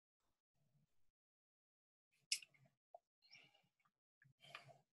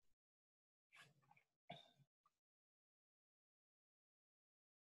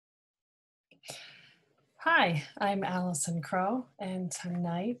Hi, I'm Allison Crow, and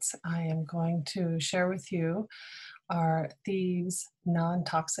tonight I am going to share with you our Thieves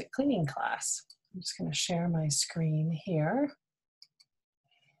non-toxic cleaning class. I'm just going to share my screen here.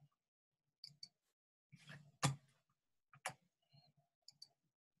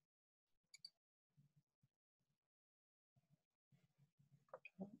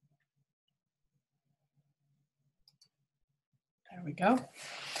 There we go.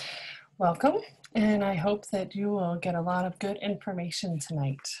 Welcome, and I hope that you will get a lot of good information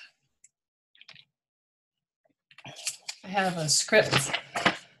tonight. I have a script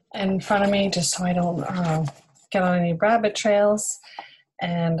in front of me just so I don't get on any rabbit trails.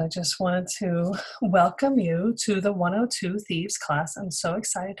 And I just wanted to welcome you to the 102 Thieves class. I'm so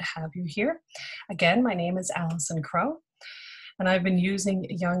excited to have you here. Again, my name is Allison Crow, and I've been using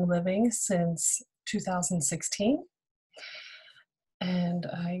Young Living since 2016. And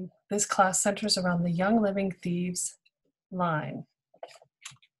this class centers around the Young Living Thieves line.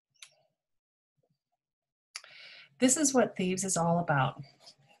 This is what Thieves is all about.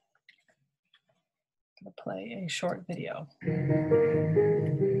 I'm going to play a short video.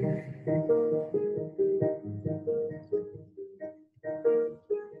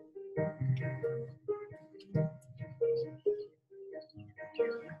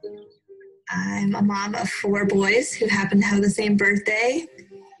 I'm a mom of 4 boys who happen to have the same birthday.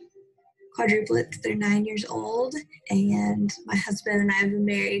 Quadruplets, they're 9 years old, and my husband and I have been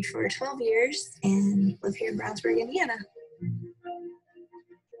married for 12 years and live here in Brownsburg, Indiana.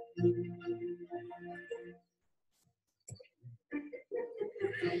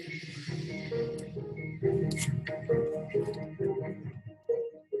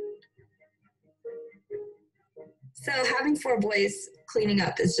 So having 4 boys cleaning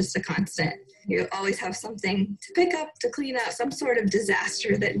up is just a constant. You always have something to pick up, to clean up, some sort of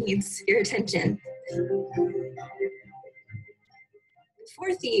disaster that needs your attention.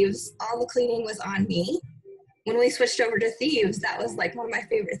 Before Thieves, all the cleaning was on me. When we switched over to Thieves, that was like one of my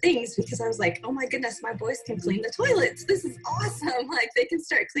favorite things because I was like, oh my goodness, my boys can clean the toilets. This is awesome. Like they can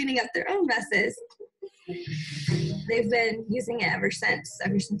start cleaning up their own messes. They've been using it ever since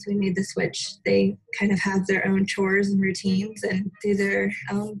we made the switch. They kind of have their own chores and routines and do their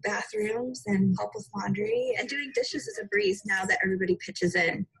own bathrooms and help with laundry, and doing dishes is a breeze now that everybody pitches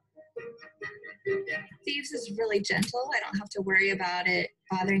in. Thieves is really gentle. I don't have to worry about it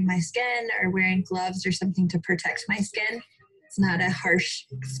bothering my skin or wearing gloves or something to protect my skin. It's not a harsh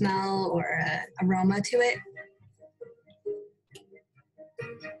smell or a aroma to it.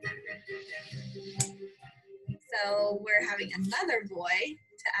 So we're having another boy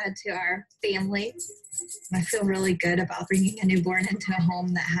to add to our family. I feel really good about bringing a newborn into a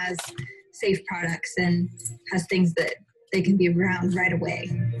home that has safe products and has things that they can be around right away.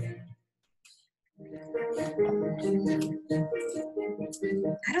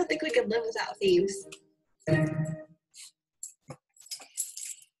 I don't think we could live without Thieves.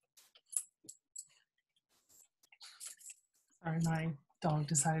 Sorry, my dog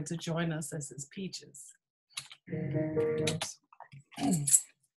decided to join us. This is Peaches.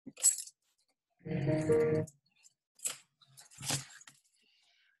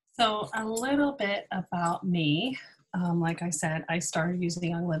 So a little bit about me. Like I said, I started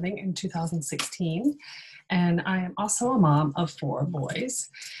using Young Living in 2016, and I am also a mom of 4 boys.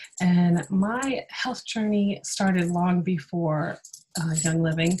 And my health journey started long before Young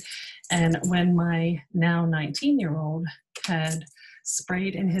Living, and when my now 19-year-old had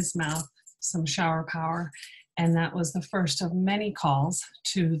sprayed in his mouth some shower power, and that was the first of many calls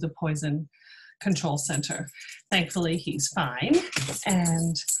to the poison control center. Thankfully, he's fine,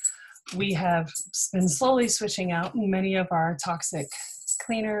 and we have been slowly switching out many of our toxic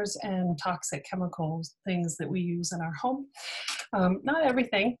cleaners and toxic chemicals, things that we use in our home. Not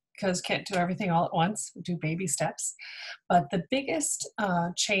everything, because can't do everything all at once. We do baby steps. But the biggest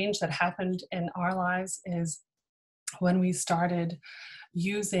change that happened in our lives is when we started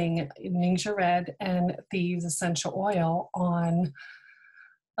using Ningxia Red and Thieves essential oil on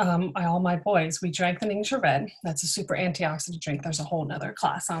all my boys. We drank the Ningxia Red. That's a super antioxidant drink. There's a whole nother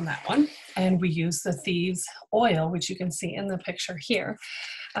class on that one. And we used the Thieves oil, which you can see in the picture here.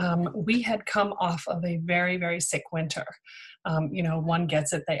 We had come off of a very, very sick winter. One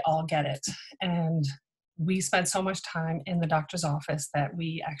gets it, they all get it. And we spent so much time in the doctor's office that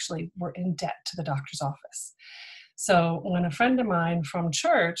we actually were in debt to the doctor's office. So when a friend of mine from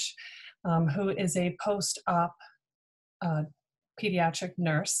church, who is a post-op pediatric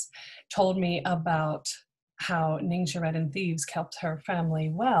nurse, told me about how Ningxia Red and Thieves helped her family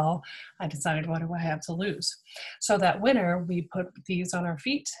well, I decided, what do I have to lose? So that winter, we put Thieves on our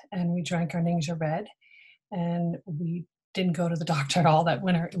feet and we drank our Ningxia Red. and we didn't go to the doctor at all that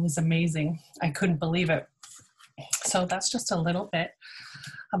winter. It was amazing. I couldn't believe it. So that's just a little bit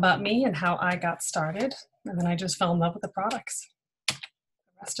about me and how I got started. And then I just fell in love with the products, the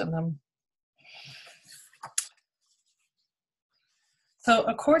rest of them. So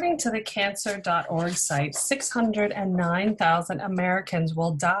according to the cancer.org site, 609,000 Americans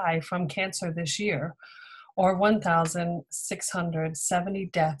will die from cancer this year, or 1,670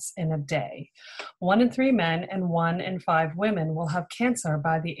 deaths in a day. 1 in 3 men and 1 in 5 women will have cancer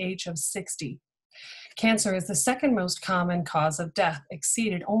by the age of 60. Cancer is the second most common cause of death,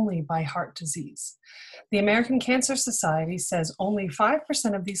 exceeded only by heart disease. The American Cancer Society says only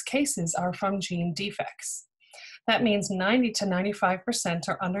 5% of these cases are from gene defects. That means 90 to 95%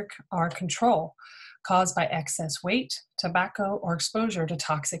 are under our control, caused by excess weight, tobacco, or exposure to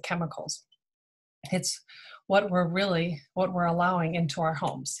toxic chemicals. It's what we're allowing into our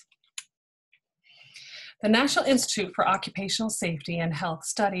homes. The National Institute for Occupational Safety and Health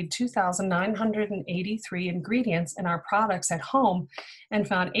studied 2,983 ingredients in our products at home and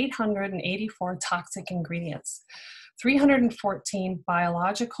found 884 toxic ingredients, 314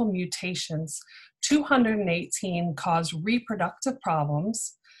 biological mutations, 218 caused reproductive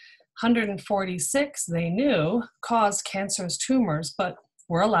problems, 146 they knew caused cancerous tumors, but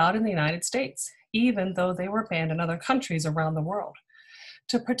were allowed in the United States, even though they were banned in other countries around the world.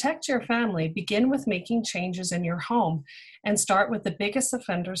 To protect your family, begin with making changes in your home and start with the biggest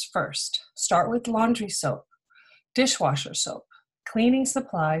offenders first. Start with laundry soap, dishwasher soap, cleaning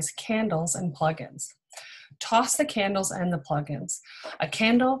supplies, candles, and plug-ins. Toss the candles and the plug-ins. A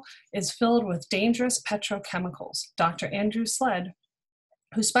candle is filled with dangerous petrochemicals. Dr. Andrew Sled,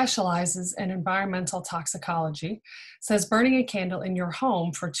 who specializes in environmental toxicology, says burning a candle in your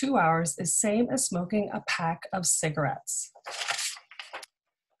home for 2 hours is same as smoking a pack of cigarettes.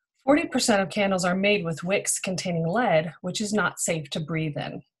 40% of candles are made with wicks containing lead, which is not safe to breathe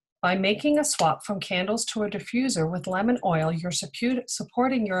in. By making a swap from candles to a diffuser with lemon oil, you're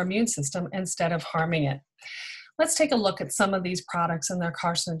supporting your immune system instead of harming it. Let's take a look at some of these products and their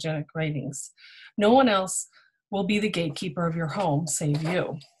carcinogenic ratings. No one else will be the gatekeeper of your home, save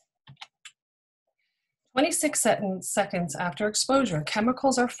you. 26 seconds after exposure,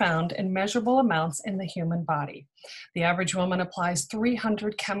 chemicals are found in measurable amounts in the human body. The average woman applies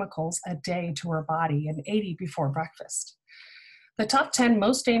 300 chemicals a day to her body and 80 before breakfast. The top 10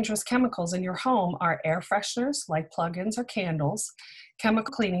 most dangerous chemicals in your home are air fresheners like plug-ins or candles,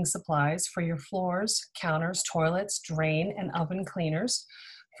 chemical cleaning supplies for your floors, counters, toilets, drain, and oven cleaners,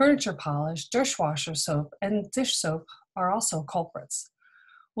 furniture polish, dishwasher soap, and dish soap are also culprits.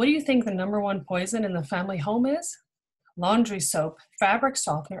 What do you think the #1 poison in the family home is? Laundry soap, fabric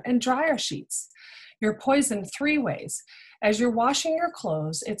softener, and dryer sheets. You're poisoned 3 ways. As you're washing your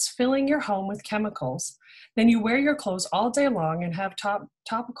clothes, it's filling your home with chemicals. Then you wear your clothes all day long and have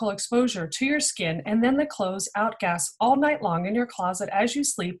topical exposure to your skin, and then the clothes outgas all night long in your closet as you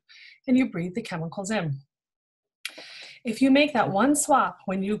sleep, and you breathe the chemicals in. If you make that one swap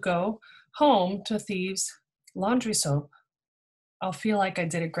when you go home to Thieves laundry soap, I'll feel like I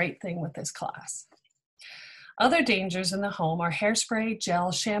did a great thing with this class. Other dangers in the home are hairspray,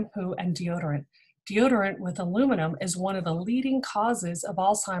 gel, shampoo, and deodorant. Deodorant with aluminum is one of the leading causes of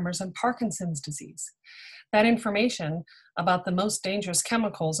Alzheimer's and Parkinson's disease. That information about the most dangerous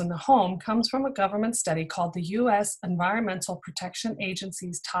chemicals in the home comes from a government study called the U.S. Environmental Protection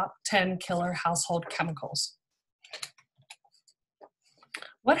Agency's Top 10 Killer Household Chemicals.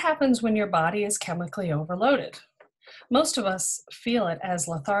 What happens when your body is chemically overloaded? Most of us feel it as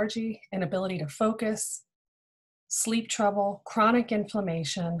lethargy, inability to focus, sleep trouble, chronic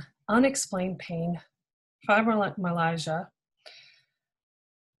inflammation, unexplained pain, fibromyalgia,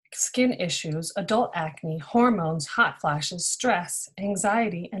 skin issues, adult acne, hormones, hot flashes, stress,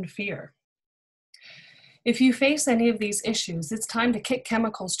 anxiety, and fear. If you face any of these issues, it's time to kick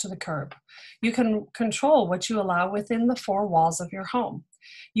chemicals to the curb. You can control what you allow within the 4 walls of your home.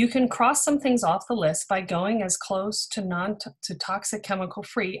 You can cross some things off the list by going as close to toxic chemical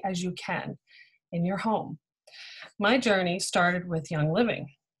free as you can in your home. My journey started with Young Living.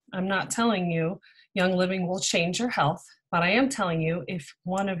 I'm not telling you Young Living will change your health, but I am telling you if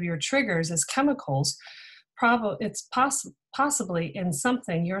one of your triggers is chemicals, it's possibly in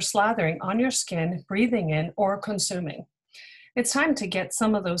something you're slathering on your skin, breathing in, or consuming. It's time to get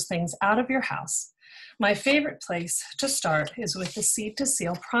some of those things out of your house. My favorite place to start is with the Seed to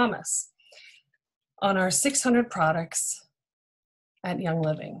Seal Promise on our 600 products at Young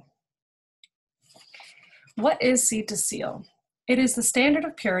Living. What is Seed to Seal? It is the standard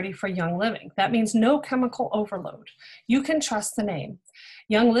of purity for Young Living. That means no chemical overload. You can trust the name.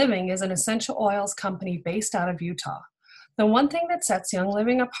 Young Living is an essential oils company based out of Utah. The one thing that sets Young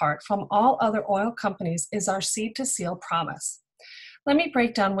Living apart from all other oil companies is our seed to seal promise. Let me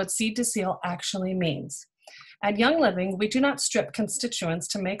break down what seed to seal actually means. At Young Living, we do not strip constituents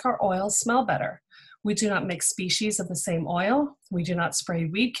to make our oils smell better. We do not mix species of the same oil. We do not spray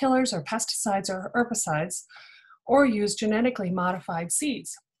weed killers or pesticides or herbicides, or use genetically modified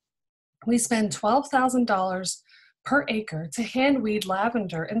seeds. We spend $12,000 per acre to hand weed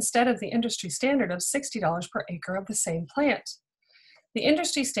lavender instead of the industry standard of $60 per acre of the same plant. The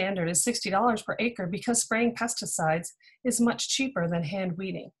industry standard is $60 per acre because spraying pesticides is much cheaper than hand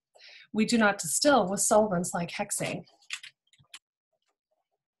weeding. We do not distill with solvents like hexane.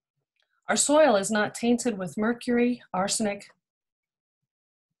 Our soil is not tainted with mercury, arsenic,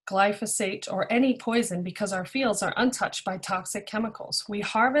 glyphosate, or any poison because our fields are untouched by toxic chemicals. We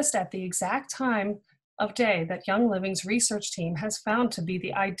harvest at the exact time of day that Young Living's research team has found to be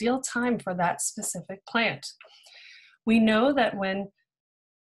the ideal time for that specific plant. We know when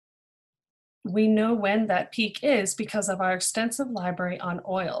that peak is because of our extensive library on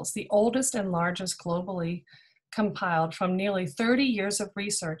oils, the oldest and largest globally compiled from nearly 30 years of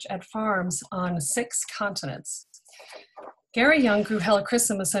research at farms on 6 continents. Gary Young grew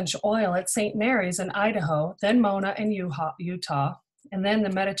helichrysum essential oil at St. Mary's in Idaho, then Mona in Utah, and then the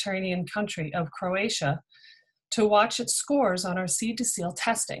Mediterranean country of Croatia to watch its scores on our seed to seal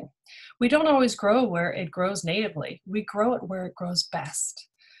testing. We don't always grow where it grows natively. We grow it where it grows best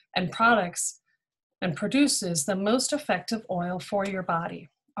and produces the most effective oil for your body.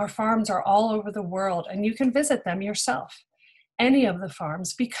 Our farms are all over the world and you can visit them yourself, any of the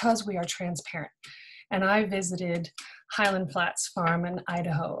farms, because we are transparent. And I visited Highland Flats Farm in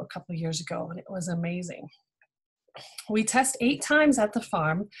Idaho a couple years ago, and it was amazing. We test 8 times at the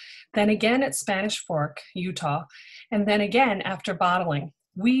farm, then again at Spanish Fork, Utah, and then again after bottling.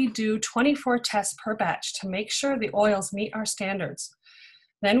 We do 24 tests per batch to make sure the oils meet our standards.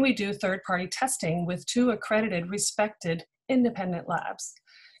 Then we do third-party testing with 2 accredited, respected, independent labs.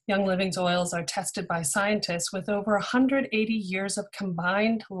 Young Living's oils are tested by scientists with over 180 years of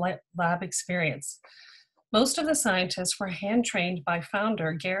combined lab experience. Most of the scientists were hand-trained by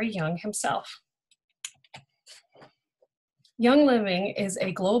founder Gary Young himself. Young Living is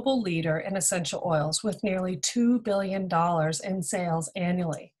a global leader in essential oils with nearly $2 billion in sales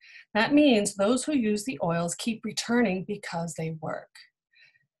annually. That means those who use the oils keep returning because they work.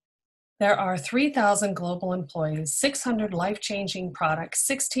 There are 3,000 global employees, 600 life-changing products,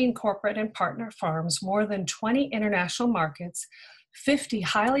 16 corporate and partner farms, more than 20 international markets, 50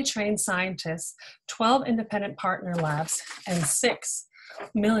 highly trained scientists, 12 independent partner labs, and 6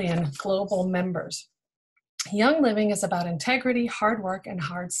 million global members. Young Living is about integrity, hard work, and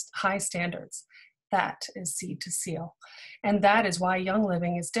high standards. That is seed to seal. And that is why Young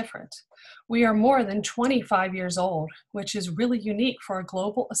Living is different. We are more than 25 years old, which is really unique for a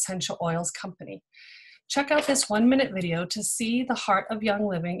global essential oils company. Check out this 1-minute video to see the heart of Young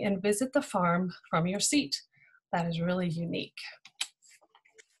Living and visit the farm from your seat. That is really unique.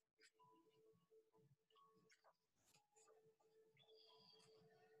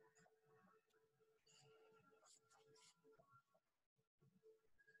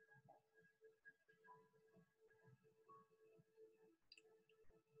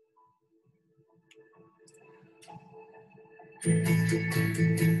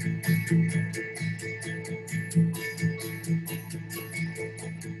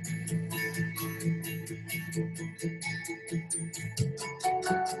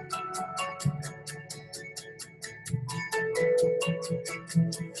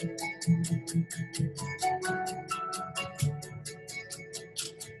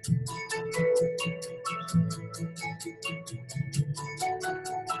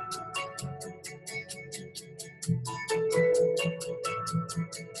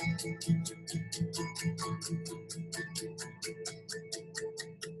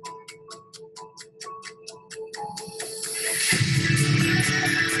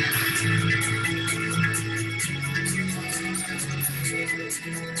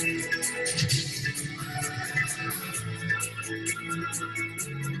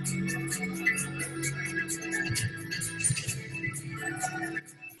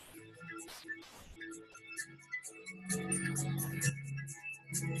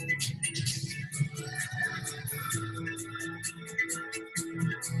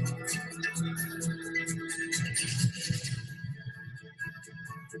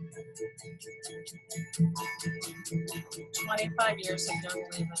 "25 years of Young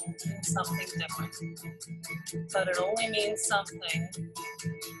Living means something different, but it only means something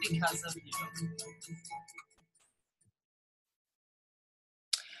because of you."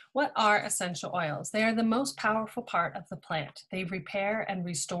 What are essential oils? They are the most powerful part of the plant. They repair and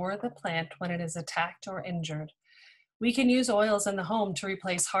restore the plant when it is attacked or injured. We can use oils in the home to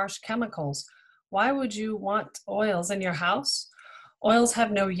replace harsh chemicals. Why would you want oils in your house? Oils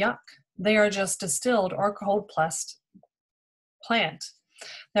have no yuck. They are just distilled or cold-pressed plant.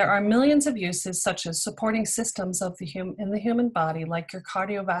 There are millions of uses, such as supporting systems in the human body, like your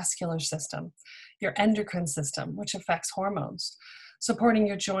cardiovascular system, your endocrine system, which affects hormones, supporting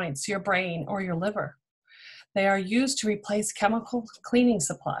your joints, your brain, or your liver. They are used to replace chemical cleaning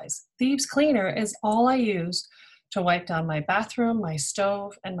supplies. Thieves Cleaner is all I use to wipe down my bathroom, my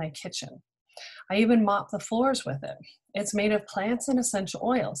stove, and my kitchen. I even mop the floors with it. It's made of plants and essential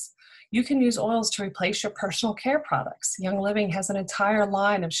oils. You can use oils to replace your personal care products. Young Living has an entire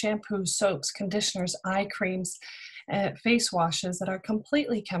line of shampoos, soaps, conditioners, eye creams, and face washes that are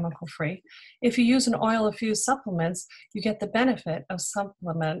completely chemical-free. If you use an oil-infused supplements, you get the benefit of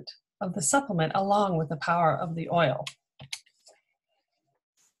the supplement along with the power of the oil.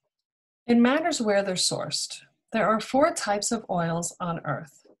 It matters where they're sourced. There are 4 types of oils on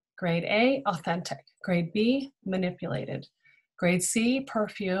Earth. Grade A, authentic. Grade B, manipulated. Grade C,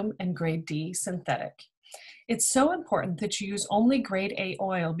 perfume, and grade D, synthetic. It's so important that you use only grade A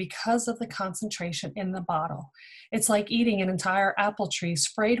oil because of the concentration in the bottle. It's like eating an entire apple tree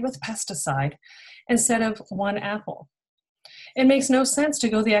sprayed with pesticide instead of one apple. It makes no sense to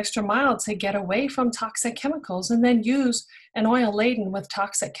go the extra mile to get away from toxic chemicals and then use an oil laden with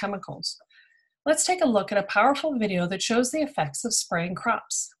toxic chemicals. Let's take a look at a powerful video that shows the effects of spraying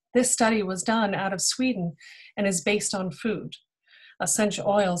crops. This study was done out of Sweden and is based on food. Essential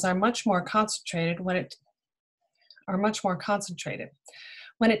oils are much more concentrated when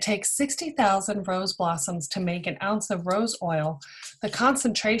it takes 60,000 rose blossoms to make an ounce of rose oil. The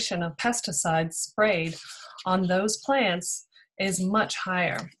concentration of pesticides sprayed on those plants is much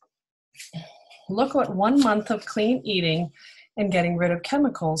higher. Look what 1 month of clean eating and getting rid of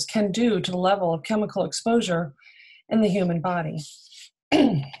chemicals can do to the level of chemical exposure in the human body.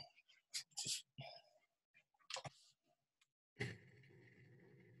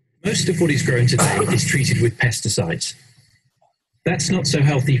 Most of what is grown today is treated with pesticides. That's not so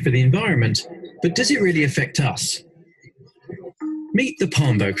healthy for the environment, but does it really affect us? Meet the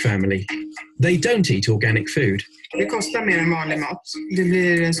Palmbok family. They don't eat organic food. Det kostar mer än vanlig mat. Det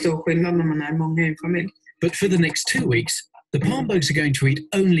blir en stor skillnad när man är många i en familj. But for the next 2 weeks, the Palmboks are going to eat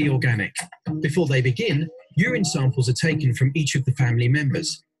only organic. Before they begin, urine samples are taken from each of the family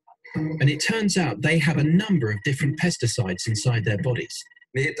members. And it turns out they have a number of different pesticides inside their bodies.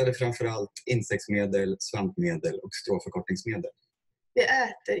 Vi hittade framförallt insektsmedel, svampmedel och stråförkortningsmedel. Vi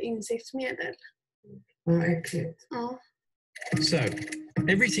äter insektsmedel. Vad äckligt. Ja. So,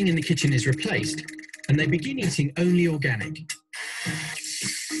 everything in the kitchen is replaced, and they begin eating only organic.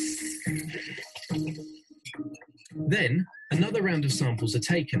 Then, another round of samples are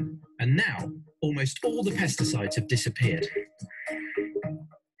taken, and now, almost all the pesticides have disappeared.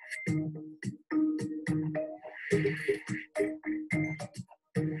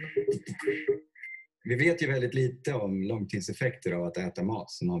 Vi vet ju väldigt lite om långtidseffekter av att äta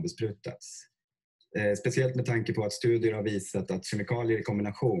mat som har besprutats. Speciellt med tanke på att studier har visat att kemikalier i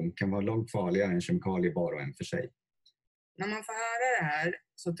kombination kan vara långt farligare än kemikalier var och en för sig. När man får höra det här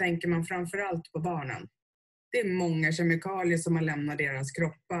så tänker man framförallt på barnen. Det är många kemikalier som har lämnat deras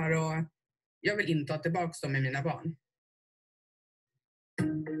kroppar och jag vill inte ha tillbaka dem med mina barn.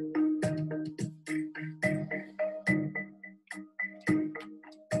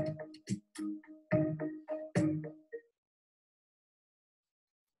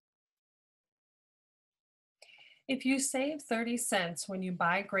 If you save 30 cents when you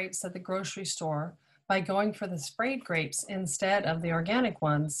buy grapes at the grocery store by going for the sprayed grapes instead of the organic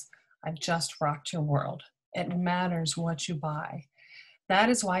ones, I've just rocked your world. It matters what you buy. That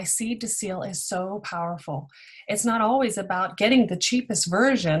is why Seed to Seal is so powerful. It's not always about getting the cheapest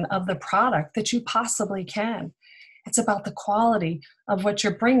version of the product that you possibly can. It's about the quality of what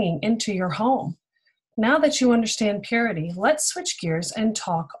you're bringing into your home. Now that you understand purity, let's switch gears and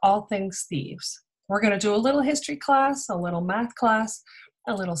talk all things thieves. We're going to do a little history class, a little math class,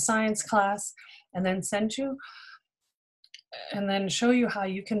 a little science class, and then show you how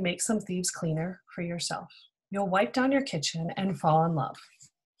you can make some Thieves Cleaner for yourself. You'll wipe down your kitchen and fall in love.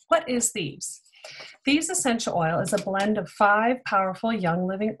 What is Thieves? Thieves Essential Oil is a blend of 5 powerful Young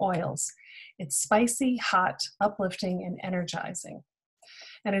Living oils. It's spicy, hot, uplifting, and energizing.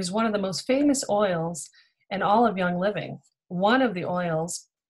 And it is one of the most famous oils in all of Young Living. One of the oils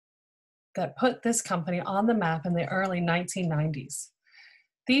that put this company on the map in the early 1990s.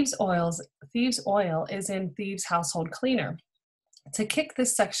 Thieves Oil is in Thieves Household Cleaner. To kick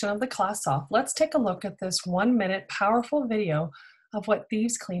this section of the class off, let's take a look at this 1-minute powerful video of what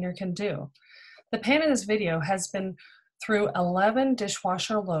Thieves Cleaner can do. The pan in this video has been through 11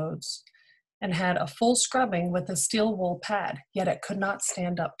 dishwasher loads and had a full scrubbing with a steel wool pad, yet it could not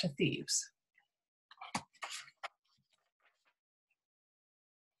stand up to Thieves.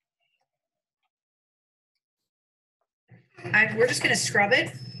 We're just going to scrub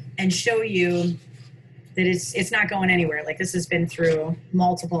it and show you that it's not going anywhere. Like, this has been through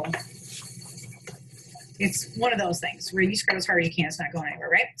multiple. It's one of those things where you scrub as hard as you can, it's not going anywhere,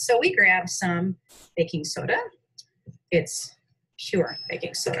 right? So we grab some baking soda. It's pure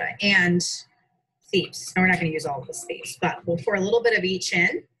baking soda and Thieves. And we're not going to use all of this Thieves, but we'll pour a little bit of each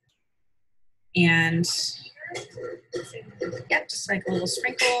in. And yep, just like a little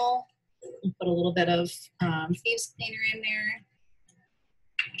sprinkle. We'll put a little bit of Thieves Cleaner in there.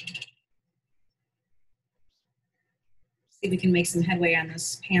 See if we can make some headway on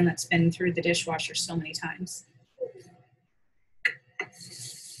this pan that's been through the dishwasher so many times.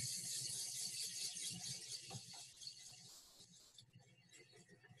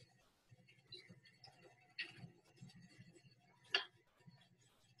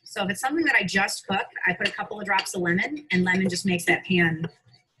 So if it's something that I just cooked, I put a couple of drops of lemon, and lemon just makes that pan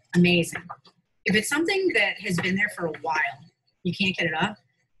amazing. If it's something that has been there for a while, you can't get it up,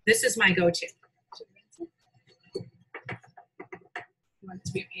 this is my go-to. Want it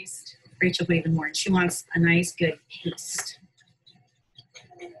to be a paste. Rachel will even more, and she wants a nice good paste.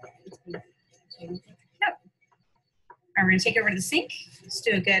 Yep. And we're gonna take it over to the sink. Let's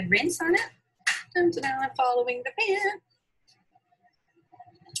do a good rinse on it. Dun-dun-dun, following the pan.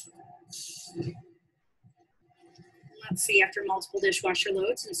 Let's see, after multiple dishwasher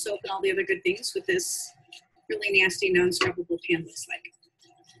loads and soap and all the other good things, what this really nasty non-scrubbable pan looks like.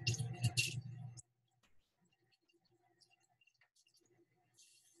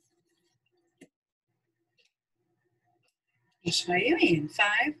 I'll show you in 5,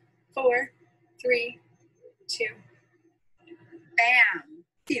 4, 3, 2, bam!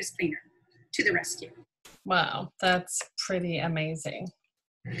 Thieves Cleaner to the rescue. Wow, that's pretty amazing.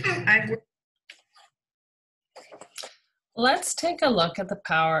 Let's take a look at the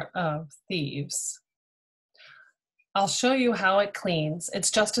power of Thieves. I'll show you how it cleans.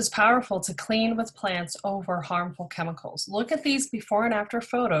 It's just as powerful to clean with plants over harmful chemicals. Look at these before and after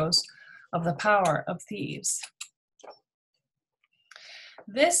photos of the power of Thieves.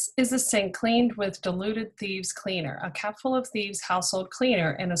 This is a sink cleaned with diluted Thieves Cleaner, a capful of Thieves household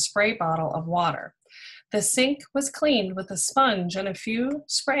cleaner in a spray bottle of water. The sink was cleaned with a sponge and a few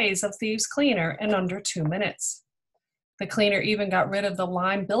sprays of Thieves Cleaner in under 2 minutes. The cleaner even got rid of the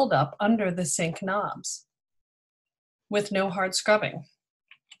lime buildup under the sink knobs with no hard scrubbing.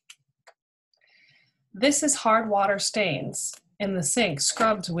 This is hard water stains in the sink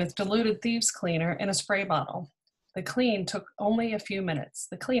scrubbed with diluted Thieves Cleaner in a spray bottle. The cleanup took only a few minutes.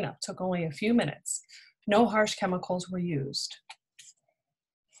 No harsh chemicals were used.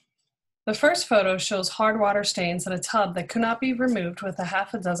 The first photo shows hard water stains in a tub that could not be removed with a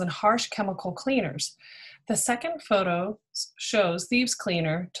half a dozen harsh chemical cleaners. The second photo shows Thieves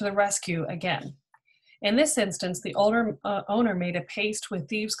Cleaner to the rescue again. In this instance, the owner made a paste with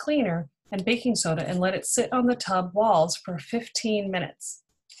Thieves Cleaner and baking soda and let it sit on the tub walls for 15 minutes.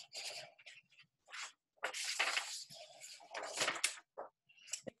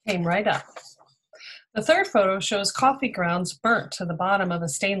 Came right up. The third photo shows coffee grounds burnt to the bottom of a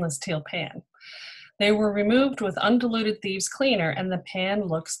stainless steel pan. They were removed with undiluted Thieves Cleaner and the pan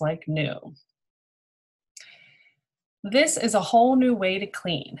looks like new. This is a whole new way to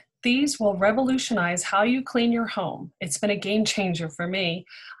clean. Thieves will revolutionize how you clean your home. It's been a game changer for me.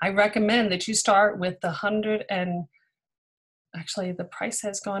 I recommend that you start with the actually the price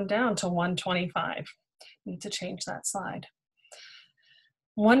has gone down to $125. Need to change that slide.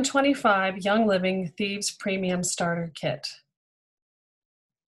 $125 Young Living Thieves Premium Starter Kit.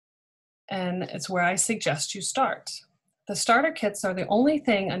 And it's where I suggest you start. The starter kits are the only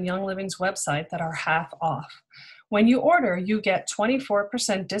thing on Young Living's website that are half off. When you order, you get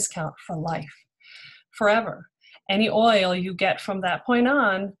 24% discount for life, forever. Any oil you get from that point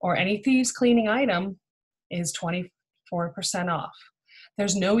on, or any Thieves cleaning item, is 24% off.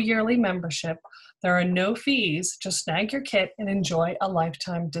 There's no yearly membership. There are no fees. Just snag your kit and enjoy a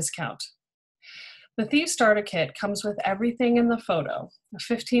lifetime discount. The Thieves Starter Kit comes with everything in the photo. A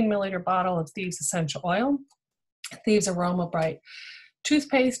 15 milliliter bottle of Thieves Essential Oil, Thieves Aroma Bright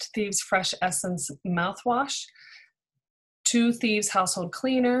Toothpaste, Thieves Fresh Essence Mouthwash, 2 Thieves Household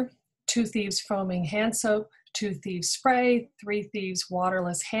Cleaner, 2 Thieves Foaming Hand Soap, 2 Thieves Spray, 3 Thieves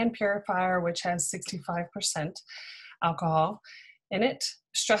Waterless Hand Purifier, which has 65% alcohol, in it.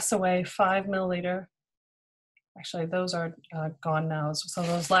 Stress Away 5 milliliter. Actually, those are gone now. So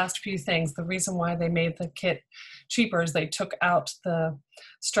those last few things, the reason why they made the kit cheaper is they took out the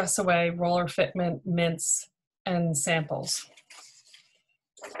Stress Away roller fitment mints and samples.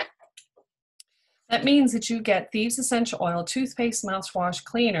 That means that you get Thieves Essential Oil Toothpaste Mouthwash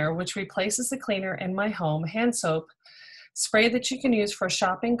Cleaner, which replaces the cleaner in my home, hand soap, spray that you can use for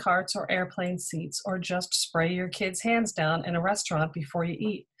shopping carts or airplane seats, or just spray your kids' hands down in a restaurant before you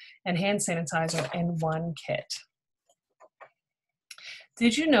eat, and hand sanitizer in one kit.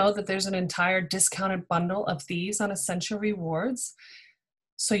 Did you know that there's an entire discounted bundle of Thieves on Essential Rewards?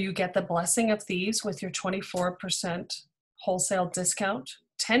 So you get the blessing of Thieves with your 24% wholesale discount,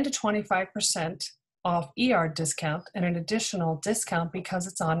 10 to 25% off ER discount, and an additional discount because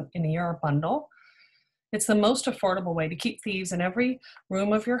it's on an ER bundle. It's the most affordable way to keep Thieves in every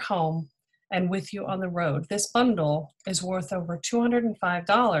room of your home and with you on the road. This bundle is worth over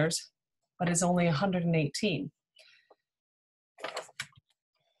 $205, but is only $118.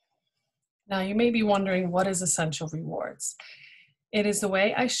 Now you may be wondering, what is Essential Rewards? It is the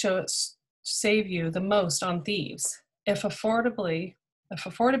way I save you the most on Thieves. If affordability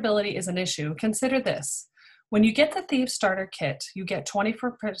is an issue, consider this. When you get the Thieves Starter Kit, you get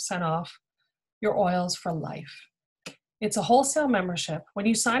 24% off your oils for life. It's a wholesale membership. When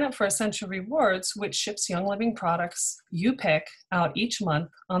you sign up for Essential Rewards, which ships Young Living products you pick out each month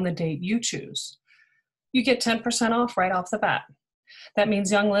on the date you choose, you get 10% off right off the bat. That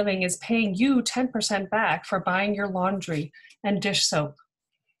means Young Living is paying you 10% back for buying your laundry and dish soap.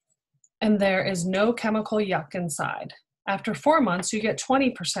 And there is no chemical yuck inside. After 4 months, you get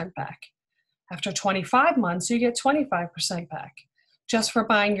 20% back. After 25 months, you get 25% back, just for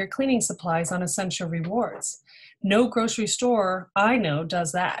buying your cleaning supplies on Essential Rewards. No grocery store I know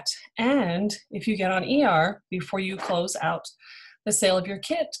does that. And if you get on ER before you close out the sale of your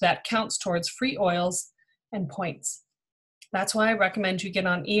kit, that counts towards free oils and points. That's why I recommend you get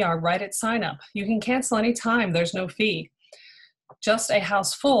on ER right at sign up. You can cancel anytime, there's no fee. Just a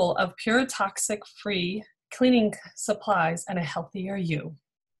house full of pure toxic-free cleaning supplies and a healthier you.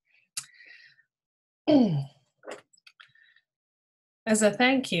 As a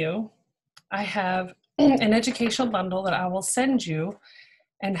thank you, I have an educational bundle that I will send you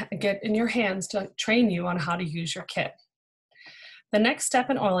and get in your hands to train you on how to use your kit. The next step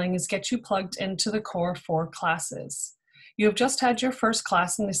in oiling is get you plugged into the core 4 classes. You have just had your first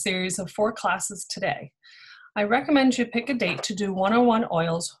class in the series of 4 classes today. I recommend you pick a date to do 101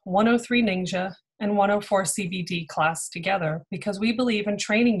 Oils, 103 Ninja, and 104 CBD class together, because we believe in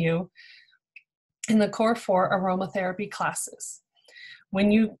training you in the core 4 aromatherapy classes.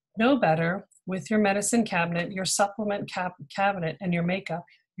 When you know better with your medicine cabinet, your supplement cabinet, and your makeup,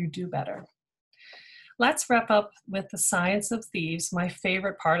 you do better. Let's wrap up with the Science of Thieves, my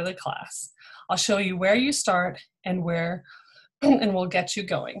favorite part of the class. I'll show you where you start and we'll get you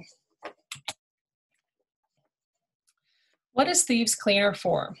going. What is Thieves Cleaner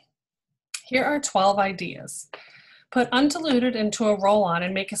for? Here are 12 ideas. Put undiluted into a roll-on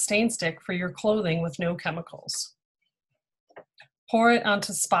and make a stain stick for your clothing with no chemicals. Pour it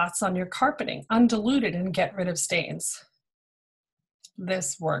onto spots on your carpeting, undiluted, and get rid of stains.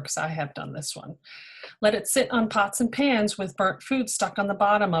 This works. I have done this one. Let it sit on pots and pans with burnt food stuck on the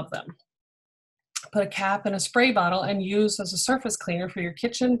bottom of them. Put a cap in a spray bottle and use as a surface cleaner for your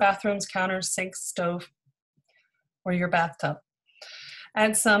kitchen, bathrooms, counters, sinks, stove, or your bathtub.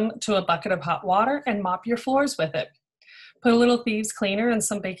 Add some to a bucket of hot water and mop your floors with it. Put a little Thieves cleaner and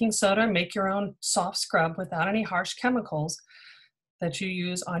some baking soda and make your own soft scrub without any harsh chemicals that you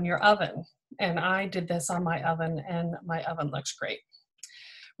use on your oven. And I did this on my oven, and my oven looks great.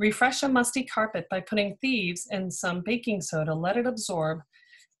 Refresh a musty carpet by putting Thieves in some baking soda, let it absorb,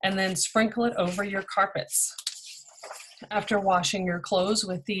 and then sprinkle it over your carpets. After washing your clothes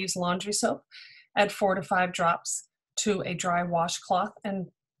with Thieves laundry soap, add 4 to 5 drops to a dry washcloth and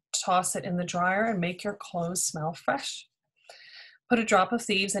toss it in the dryer and make your clothes smell fresh. Put a drop of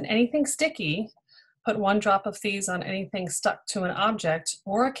Thieves in anything sticky. Put 1 drop of Thieves on anything stuck to an object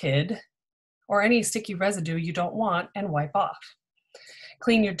or a kid, or any sticky residue you don't want, and wipe off.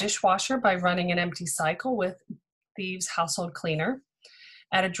 Clean your dishwasher by running an empty cycle with Thieves household cleaner.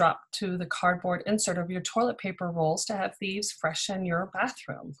 Add a drop to the cardboard insert of your toilet paper rolls to have Thieves freshen your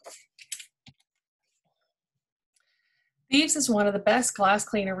bathroom. Thieves is one of the best glass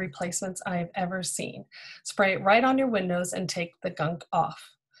cleaner replacements I have ever seen. Spray it right on your windows and take the gunk off.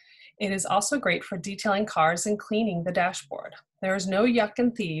 It is also great for detailing cars and cleaning the dashboard. There is no yuck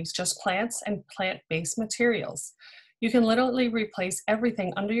in Thieves, just plants and plant-based materials. You can literally replace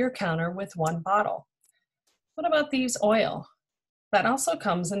everything under your counter with 1 bottle. What about Thieves oil? That also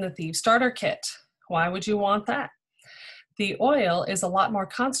comes in the Thieves Starter Kit. Why would you want that? The oil is a lot more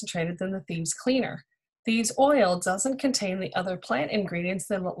concentrated than the Thieves Cleaner. Thieves oil doesn't contain the other plant ingredients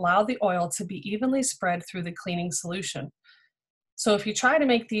that allow the oil to be evenly spread through the cleaning solution. So if you try to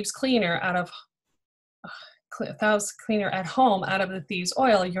make Thieves Cleaner at home out of the Thieves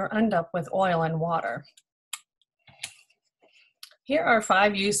oil, you'll end up with oil and water. Here are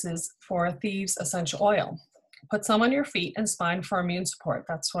 5 uses for Thieves essential oil. Put some on your feet and spine for immune support.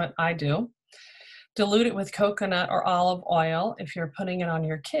 That's what I do. Dilute it with coconut or olive oil if you're putting it on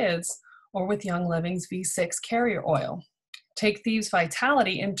your kids, or with Young Living's V6 carrier oil. Take Thieves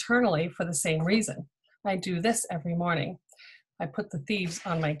Vitality internally for the same reason. I do this every morning. I put the Thieves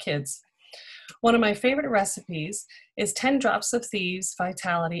on my kids. One of my favorite recipes is 10 drops of Thieves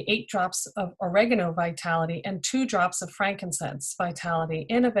Vitality, 8 drops of oregano Vitality, and 2 drops of frankincense Vitality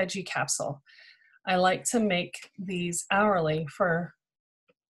in a veggie capsule. I like to make these hourly for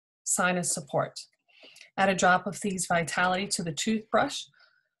sinus support. Add a drop of Thieves Vitality to the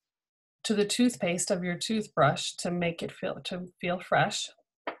toothpaste of your toothbrush to make it feel fresh.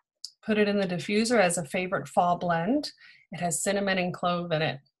 Put it in the diffuser as a favorite fall blend. It has cinnamon and clove in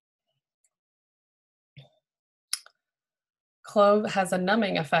it. Clove has a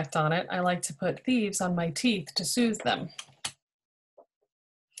numbing effect on it. I like to put Thieves on my teeth to soothe them.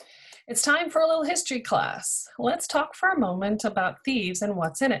 It's time for a little history class. Let's talk for a moment about Thieves and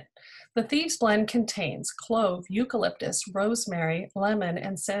what's in it. The Thieves blend contains clove, eucalyptus, rosemary, lemon,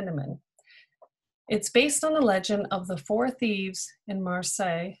 and cinnamon. It's based on the legend of the 4 thieves in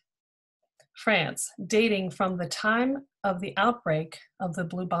Marseille, France, dating from the time of the outbreak of the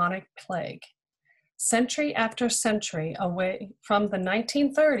bubonic plague. Century after century away from the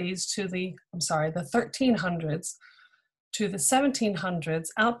 1300s to the 1700s,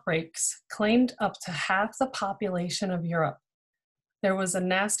 outbreaks claimed up to half the population of Europe. There was a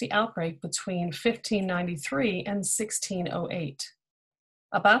nasty outbreak between 1593 and 1608.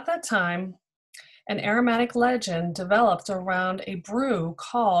 About that time, an aromatic legend developed around a brew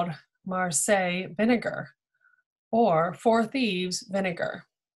called Marseille vinegar, or 4 thieves vinegar.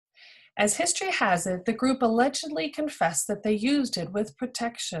 As history has it, the group allegedly confessed that they used it with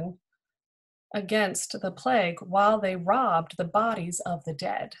protection against the plague while they robbed the bodies of the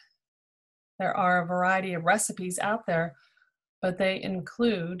dead. There are a variety of recipes out there, but they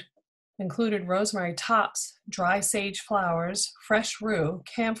included rosemary tops, dry sage flowers, fresh rue,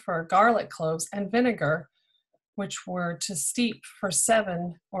 camphor, garlic cloves, and vinegar, which were to steep for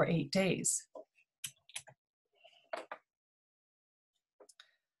 7 or 8 days.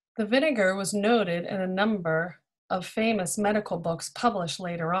 The vinegar was noted in a number of famous medical books published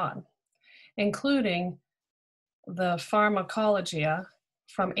later on, including the Pharmacologia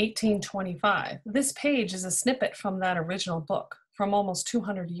from 1825. This page is a snippet from that original book from almost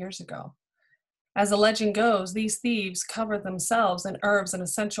 200 years ago. As the legend goes, these thieves covered themselves in herbs and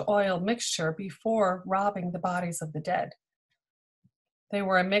essential oil mixture before robbing the bodies of the dead. They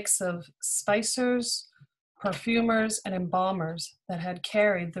were a mix of spicers, perfumers, and embalmers that had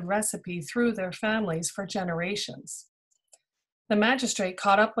carried the recipe through their families for generations. The magistrate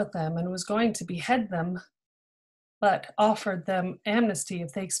caught up with them and was going to behead them, but offered them amnesty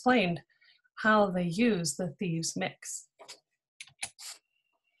if they explained how they used the thieves' mix.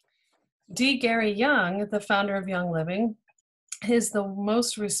 D. Gary Young, the founder of Young Living, is the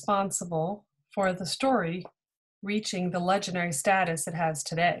most responsible for the story reaching the legendary status it has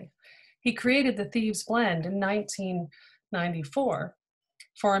today. He created the Thieves Blend in 1994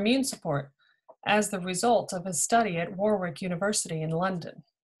 for immune support as the result of his study at Warwick University in London.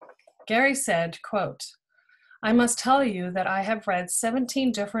 Gary said, quote, "I must tell you that I have read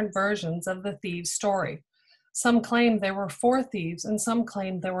 17 different versions of the thieves' story. Some claim there were 4 thieves and some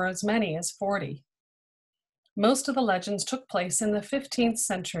claim there were as many as 40. Most of the legends took place in the 15th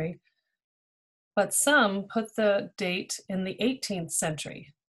century, but some put the date in the 18th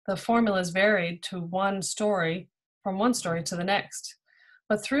century. The formulas varied from one story to the next.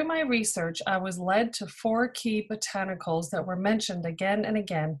 But through my research, I was led to 4 key botanicals that were mentioned again and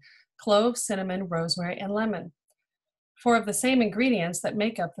again: clove, cinnamon, rosemary, and lemon. 4 of the same ingredients that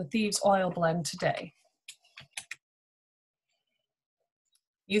make up the Thieves Oil Blend today."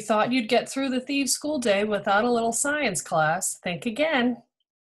 You thought you'd get through the Thieves School Day without a little science class? Think again.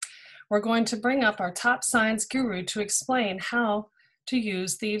 We're going to bring up our top science guru to explain how to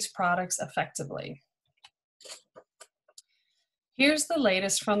use Thieves products effectively. Here's the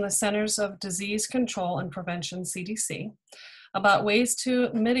latest from the Centers of Disease Control and Prevention, CDC, about ways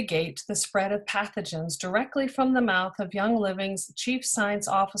to mitigate the spread of pathogens directly from the mouth of Young Living's Chief Science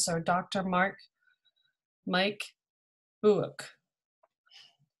Officer, Dr. Mike Buick.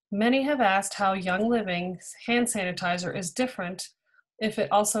 Many have asked how Young Living's hand sanitizer is different if it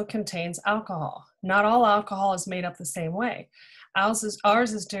also contains alcohol. Not all alcohol is made up the same way. Ours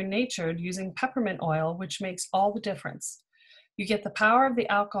is denatured using peppermint oil, which makes all the difference. You get the power of the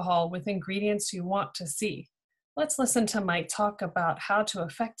alcohol with ingredients you want to see. Let's listen to Mike talk about how to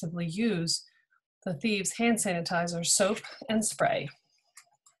effectively use the Thieves hand sanitizer soap and spray.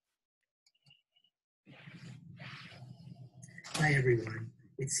 Hi, everyone.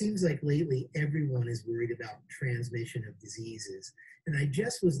 It seems like lately everyone is worried about transmission of diseases. And I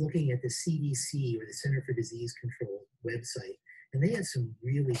just was looking at the CDC, or the Center for Disease Control website, and they had some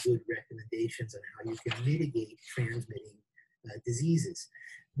really good recommendations on how you can mitigate transmitting diseases.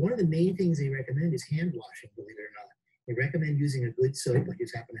 One of the main things they recommend is hand washing, believe it or not. They recommend using a good soap, I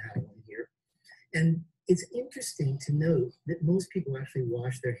just happen to have one here. And it's interesting to note that most people actually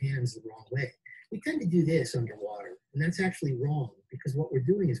wash their hands the wrong way. We tend to do this underwater, and that's actually wrong, because what we're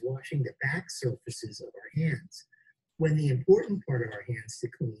doing is washing the back surfaces of our hands, when the important part of our hands to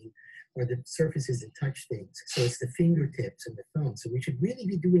clean are the surfaces that touch things. So it's the fingertips and the thumb. So we should really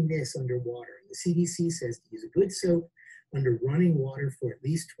be doing this underwater. And the CDC says to use a good soap under running water for at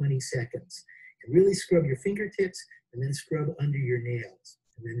least 20 seconds. And really scrub your fingertips, and then scrub under your nails,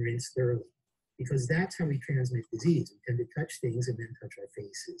 and then rinse thoroughly. Because that's how we transmit disease. We tend to touch things and then touch our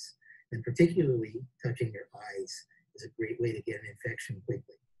faces. And particularly touching your eyes is a great way to get an infection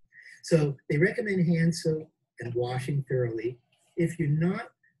quickly. So they recommend hand soap and washing thoroughly. If you're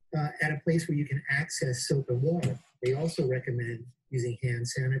not at a place where you can access soap and water, they also recommend using hand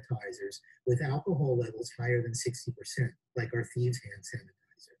sanitizers with alcohol levels higher than 60%, like our Thieves hand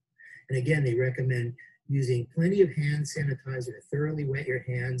sanitizer. And again, they recommend using plenty of hand sanitizer to thoroughly wet your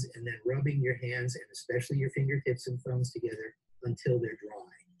hands, and then rubbing your hands, and especially your fingertips and thumbs together, until they're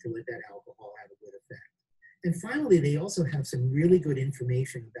dry, to let that alcohol have a good effect. And finally, they also have some really good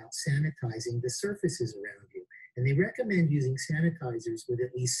information about sanitizing the surfaces around you. And they recommend using sanitizers with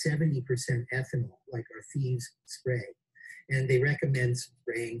at least 70% ethanol, like our Thieves spray. And they recommend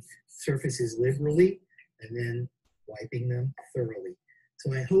spraying surfaces liberally and then wiping them thoroughly.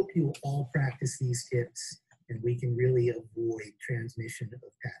 So I hope you will all practice these tips, and we can really avoid transmission of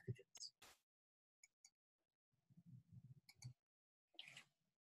pathogens.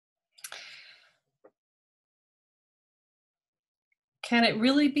 Can it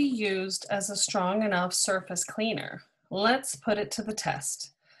really be used as a strong enough surface cleaner? Let's put it to the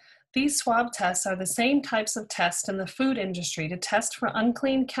test. These swab tests are the same types of tests in the food industry to test for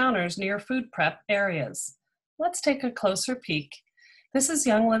unclean counters near food prep areas. Let's take a closer peek. This is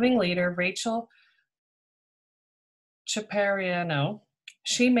Young Living leader Rachel Chapariano.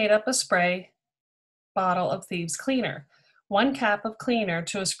 She made up a spray bottle of Thieves cleaner. 1 cap of cleaner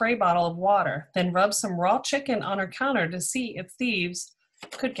to a spray bottle of water, then rub some raw chicken on her counter to see if Thieves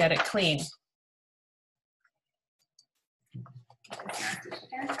could get it clean.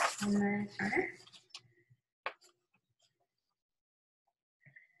 On the counter.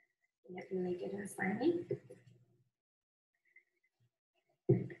 Get really good and slimy.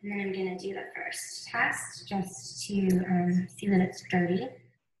 And then I'm going to do the first test just to see that it's dirty.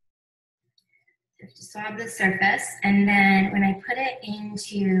 So I have to swab the surface, and then when I put it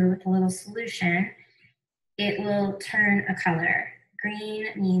into the little solution, it will turn a color. Green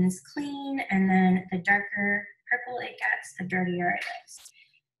means clean, and then the darker purple it gets, the dirtier it is.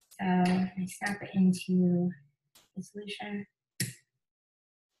 So I snap it into the solution,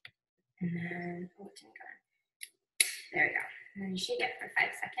 and then, oh, it didn't go. There we go. And then you shake it for 5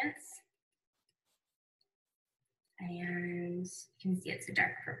 seconds. And you can see it's a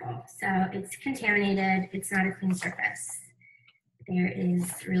dark purple. So it's contaminated. It's not a clean surface. There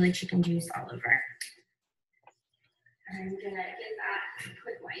is really chicken juice all over. I'm gonna give that a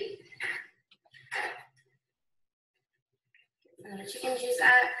quick wipe. Get some of the chicken juice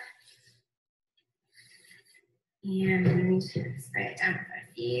up. And spray it down with our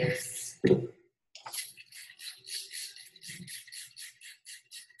Thieves.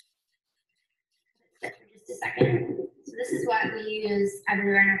 Sit for just a second. So this is what we use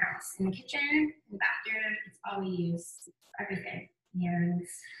everywhere in our house. In the kitchen, in the bathroom, it's all we use, everything. And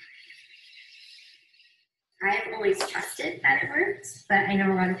I've always trusted that it works, but I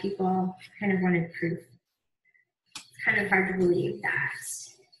know a lot of people kind of wanted proof. It's kind of hard to believe that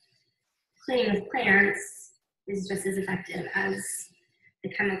cleaning with plants is just as effective as the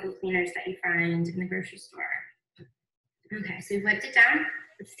chemical cleaners that you find in the grocery store. Okay, so we've wiped it down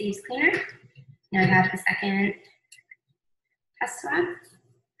with Thieves cleaner. Now I have the second test swab.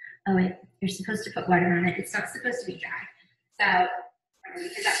 Oh wait, you're supposed to put water on it. It's not supposed to be dry. So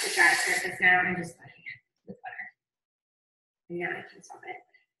because that's a dry surface now, I'm just putting it with water. And now I can swab it.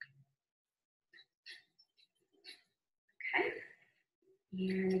 Okay.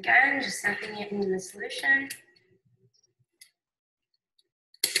 And again, just sucking it into the solution.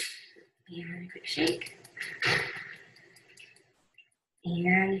 And a quick shake.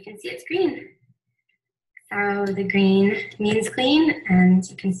 And you can see it's green. So the green means clean, and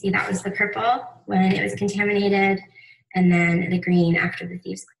you can see that was the purple when it was contaminated, and then the green after the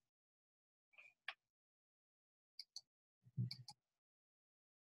thieves.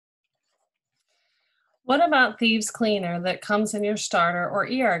 What about Thieves Cleaner that comes in your starter or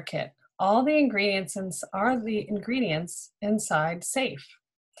ER kit? All the ingredients are the ingredients inside safe.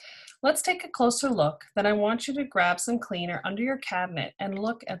 Let's take a closer look. Then I want you to grab some cleaner under your cabinet and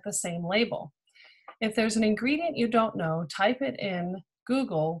look at the same label. If there's an ingredient you don't know, type it in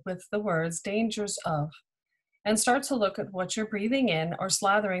Google with the words dangers of and start to look at what you're breathing in or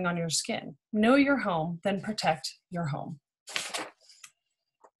slathering on your skin. Know your home, then protect your home.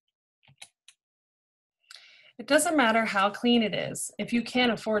 It doesn't matter how clean it is if you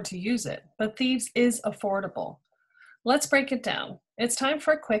can't afford to use it, but Thieves is affordable. Let's break it down. It's time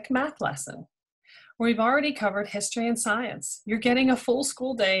for a quick math lesson. We've already covered history and science. You're getting a full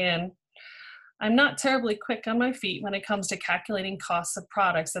school day in. I'm not terribly quick on my feet when it comes to calculating costs of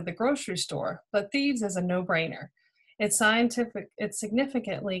products at the grocery store, but Thieves is a no-brainer. It's scientific, it's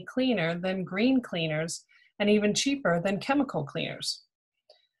significantly cleaner than green cleaners and even cheaper than chemical cleaners.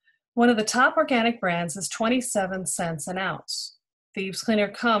 One of the top organic brands is 27 cents an ounce. Thieves Cleaner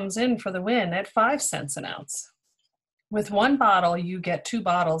comes in for the win at 5 cents an ounce. With one bottle, you get 2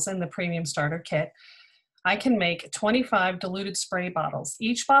 bottles in the Premium Starter Kit. I can make 25 diluted spray bottles.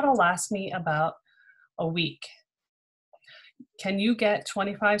 Each bottle lasts me about a week. Can you get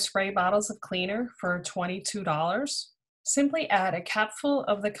 25 spray bottles of cleaner for $22? Simply add a capful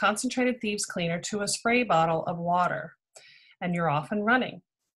of the concentrated Thieves Cleaner to a spray bottle of water, and you're off and running.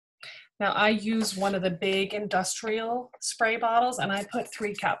 Now I use one of the big industrial spray bottles and I put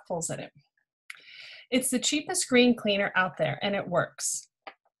 3 capfuls in it. It's the cheapest green cleaner out there and it works.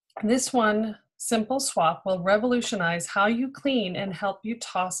 This one simple swap will revolutionize how you clean and help you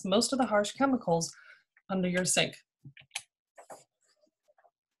toss most of the harsh chemicals under your sink.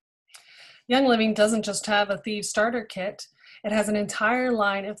 Young Living doesn't just have a Thieves starter kit, it has an entire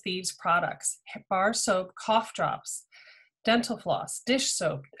line of Thieves products: bar soap, cough drops, dental floss, dish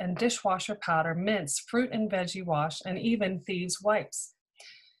soap, and dishwasher powder, mints, fruit and veggie wash, and even Thieves wipes.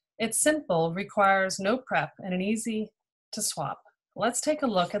 It's simple, requires no prep, and an easy to swap. Let's take a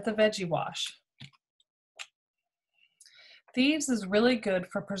look at the veggie wash. Thieves is really good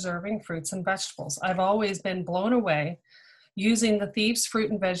for preserving fruits and vegetables. I've always been blown away using the Thieves fruit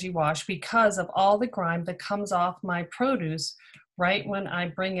and veggie wash because of all the grime that comes off my produce right when I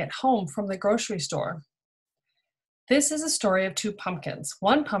bring it home from the grocery store. This is a story of 2 pumpkins.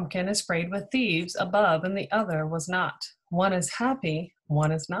 One pumpkin is sprayed with Thieves above and the other was not. One is happy,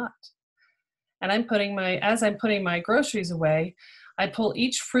 one is not. And as I'm putting my groceries away, I pull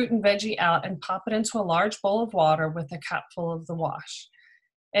each fruit and veggie out and pop it into a large bowl of water with a capful of the wash.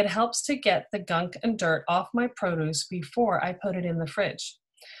 It helps to get the gunk and dirt off my produce before I put it in the fridge.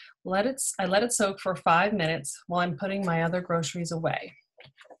 I let it soak for 5 minutes while I'm putting my other groceries away.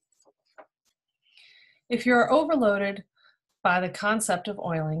 If you're overloaded by the concept of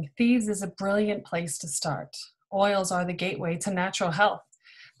oiling, Thieves is a brilliant place to start. Oils are the gateway to natural health.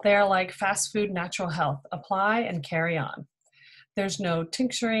 They are like fast food natural health. Apply and carry on. There's no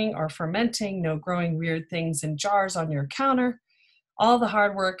tincturing or fermenting, no growing weird things in jars on your counter. All the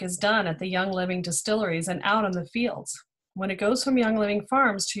hard work is done at the Young Living distilleries and out in the fields. When it goes from Young Living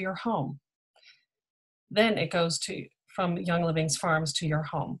farms to your home, then it goes from Young Living's farms to your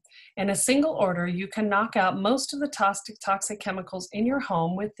home. In a single order, you can knock out most of the toxic chemicals in your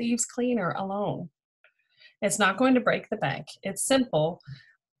home with Thieves Cleaner alone. It's not going to break the bank. It's simple,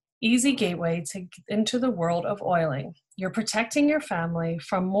 easy gateway into the world of oiling. You're protecting your family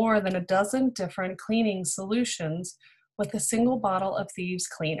from more than a dozen different cleaning solutions with a single bottle of Thieves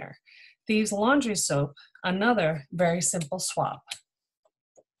Cleaner. Thieves laundry soap, another very simple swap.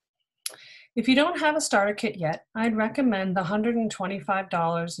 If you don't have a starter kit yet, I'd recommend the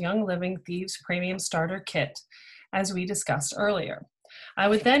 $125 Young Living Thieves Premium Starter Kit, as we discussed earlier. I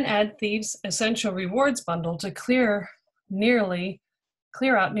would then add Thieves Essential Rewards Bundle to clear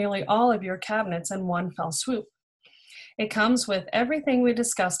out nearly all of your cabinets in one fell swoop. It comes with everything we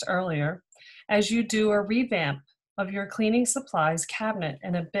discussed earlier as you do a revamp of your cleaning supplies cabinet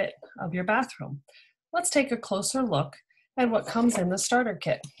and a bit of your bathroom. Let's take a closer look at what comes in the starter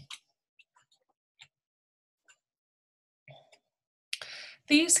kit.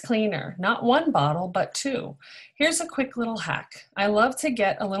 Thieves Cleaner, not one bottle, but two. Here's a quick little hack. I love to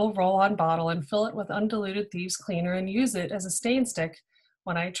get a little roll-on bottle and fill it with undiluted Thieves Cleaner and use it as a stain stick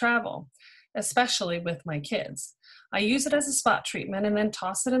when I travel, especially with my kids. I use it as a spot treatment and then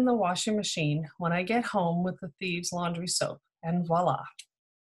toss it in the washing machine when I get home with the Thieves laundry soap, and voila.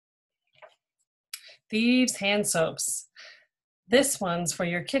 Thieves hand soaps. This one's for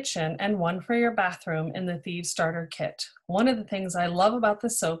your kitchen and one for your bathroom in the Thieves Starter Kit. One of the things I love about the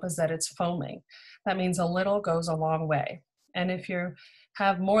soap is that it's foaming. That means a little goes a long way. And if you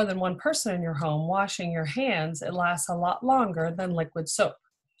have more than one person in your home washing your hands, it lasts a lot longer than liquid soap.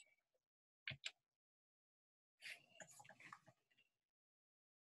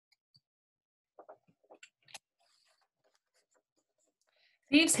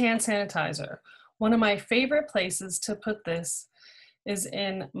 Thieves hand sanitizer. One of my favorite places to put this is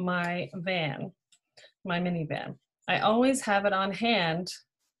in my van, my minivan. I always have it on hand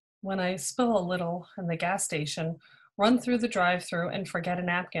when I spill a little in the gas station, run through the drive-thru and forget a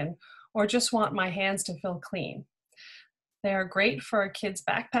napkin, or just want my hands to feel clean. They are great for kids'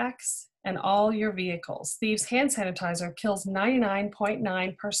 backpacks and all your vehicles. Thieves hand sanitizer kills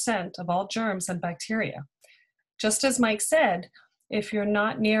 99.9% of all germs and bacteria. Just as Mike said, if you're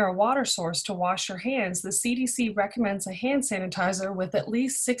not near a water source to wash your hands, the CDC recommends a hand sanitizer with at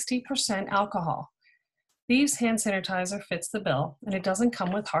least 60% alcohol. Thieves hand sanitizer fits the bill, and it doesn't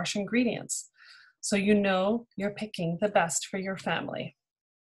come with harsh ingredients, so you know you're picking the best for your family.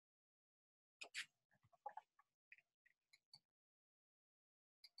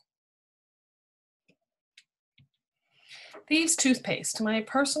 Thieves toothpaste. My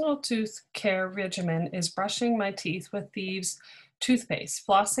personal tooth care regimen is brushing my teeth with Thieves toothpaste,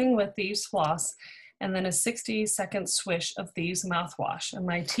 flossing with Thieves floss, and then a 60-second swish of Thieves mouthwash, and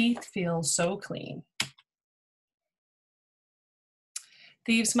my teeth feel so clean.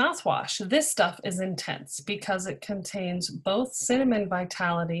 Thieves mouthwash. This stuff is intense because it contains both cinnamon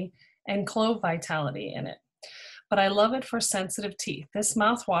vitality and clove vitality in it. But I love it for sensitive teeth. This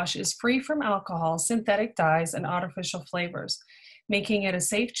mouthwash is free from alcohol, synthetic dyes, and artificial flavors, making it a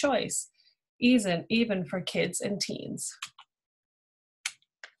safe choice, even for kids and teens.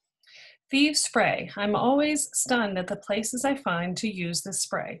 Thieves spray. I'm always stunned at the places I find to use this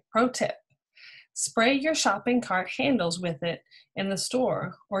spray. Pro tip: spray your shopping cart handles with it in the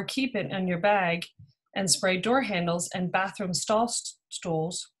store, or keep it in your bag and spray door handles and bathroom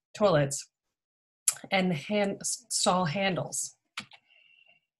stools, toilets, and stall handles.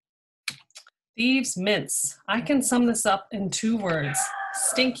 Thieves mints. I can sum this up in 2 words: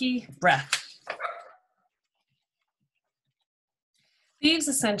 stinky breath. Thieves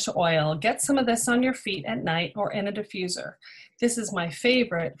essential oil. Get some of this on your feet at night or in a diffuser. This is my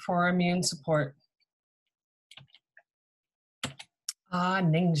favorite for immune support.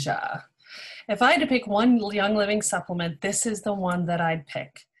 Ninja. If I had to pick one Young Living supplement, this is the one that I'd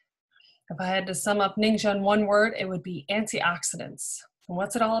pick. If I had to sum up Ninja in one word, it would be antioxidants. And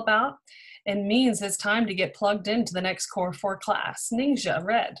what's it all about? It means it's time to get plugged into the next Core 4 class, Ninja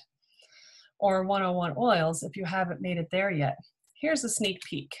Red, or 101 Oils if you haven't made it there yet. Here's a sneak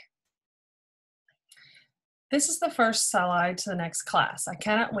peek. This is the first slide to the next class. I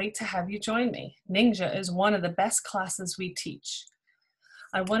cannot wait to have you join me. Ninja is one of the best classes we teach.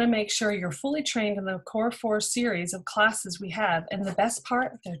 I want to make sure you're fully trained in the Core 4 series of classes we have, and the best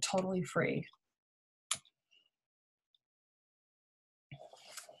part, they're totally free.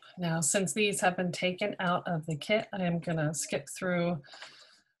 Now, since these have been taken out of the kit, I am going to skip through.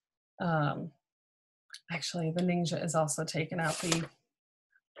 Actually, the Ninja is also taken out.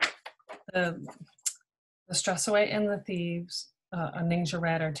 The Stress Away and the Thieves, a Ninja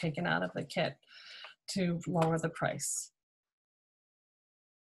Red, are taken out of the kit to lower the price.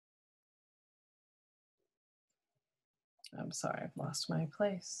 I'm sorry, I've lost my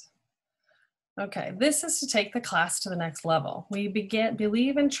place. Okay, this is to take the class to the next level. We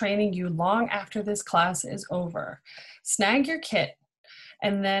believe in training you long after this class is over. Snag your kit,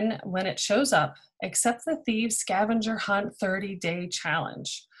 and then when it shows up, accept the Thieves Scavenger Hunt 30-day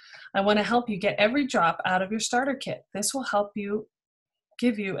challenge. I want to help you get every drop out of your starter kit. This will help you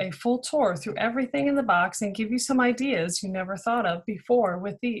give you a full tour through everything in the box and give you some ideas you never thought of before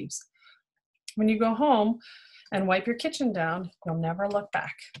with Thieves. When you go home and wipe your kitchen down, you'll never look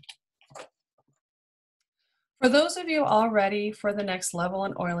back. For those of you all ready for the next level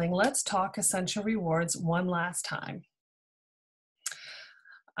in oiling, let's talk essential rewards one last time.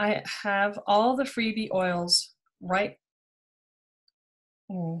 I have all the freebie oils right.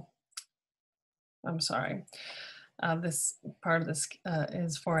 I'm sorry. This part of this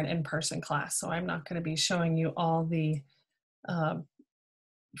is for an in-person class, so I'm not going to be showing you all the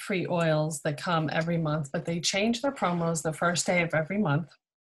free oils that come every month, but they change their promos the first day of every month.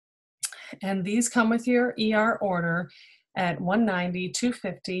 And these come with your ER order at $190,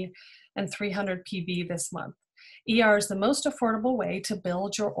 $250, and $300 PV this month. ER is the most affordable way to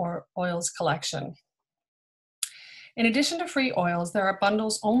build your oils collection. In addition to free oils, there are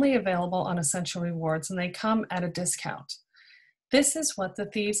bundles only available on Essential Rewards, and they come at a discount. This is what the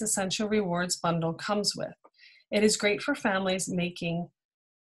Thieves Essential Rewards bundle comes with. It is great for families making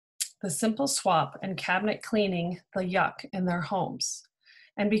the simple swap and cabinet cleaning the yuck in their homes.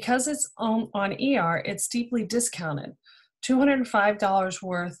 And because it's on ER, it's deeply discounted. $205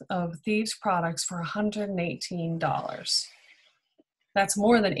 worth of Thieves products for $118. That's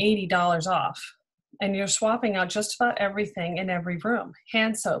more than $80 off. And you're swapping out just about everything in every room.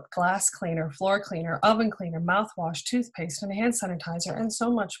 Hand soap, glass cleaner, floor cleaner, oven cleaner, mouthwash, toothpaste, and hand sanitizer, and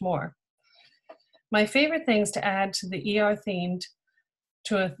so much more. My favorite things to add to the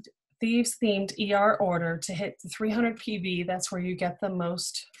to a Thieves themed ER order to hit the 300 PV, that's where you get the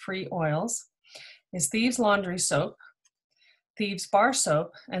most free oils, is Thieves laundry soap, Thieves bar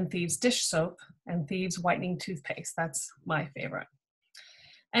soap, and Thieves dish soap, and Thieves whitening toothpaste. That's my favorite.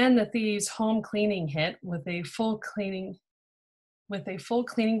 And the Thieves home cleaning hit with a full cleaning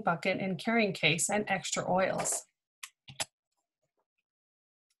bucket and carrying case and extra oils.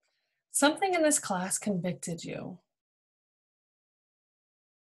 Something in this class convicted you.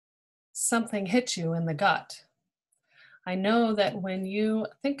 Something hit you in the gut. I know that when you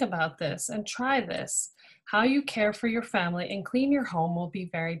think about this and try this, how you care for your family and clean your home will be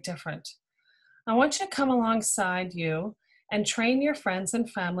very different. I want you to come alongside you and train your friends and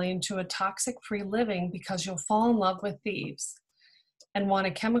family into a toxic-free living, because you'll fall in love with Thieves and want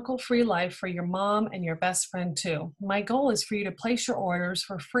a chemical-free life for your mom and your best friend too. My goal is for you to place your orders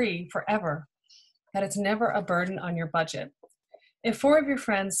for free forever, that it's never a burden on your budget. If 4 of your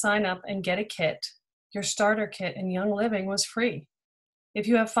friends sign up and get a kit, your starter kit in Young Living was free. If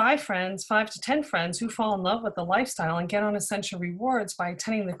you have 5 to 10 friends who fall in love with the lifestyle and get on Essential Rewards by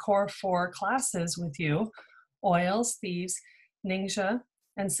attending the core 4 classes with you, oils, Thieves, Ningxia,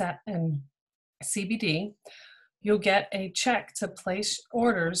 and CBD, you'll get a check to place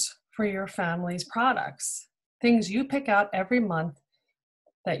orders for your family's products, things you pick out every month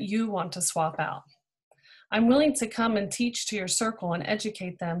that you want to swap out. I'm willing to come and teach to your circle and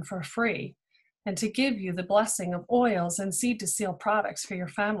educate them for free, and to give you the blessing of oils and seed to seal products for your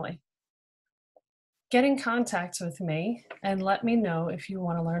family. Get in contact with me and let me know if you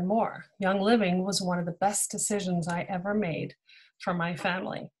want to learn more. Young Living was one of the best decisions I ever made for my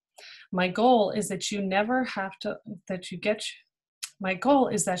family. My goal is that your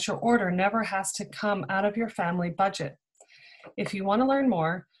order never has to come out of your family budget. If you want to learn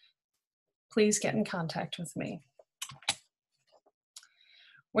more, please get in contact with me.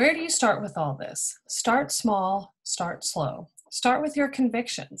 Where do you start with all this? Start small, start slow. Start with your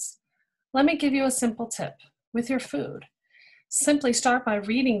convictions. Let me give you a simple tip with your food. Simply start by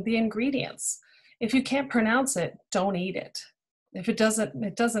reading the ingredients. If you can't pronounce it, don't eat it. If it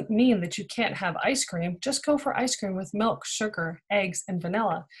doesn't mean that you can't have ice cream, just go for ice cream with milk, sugar, eggs, and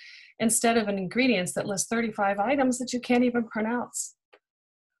vanilla, instead of an ingredients that list 35 items that you can't even pronounce.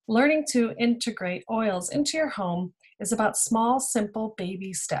 Learning to integrate oils into your home is about small, simple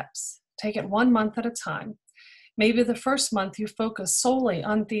baby steps. Take it 1 month at a time. Maybe the first month you focus solely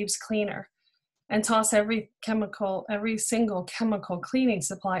on Thieves Cleaner and toss every single chemical cleaning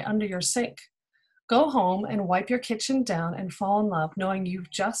supply under your sink. Go home and wipe your kitchen down and fall in love knowing you've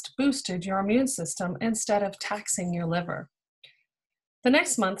just boosted your immune system instead of taxing your liver. The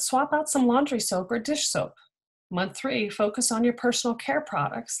next month, swap out some laundry soap or dish soap. Month 3, focus on your personal care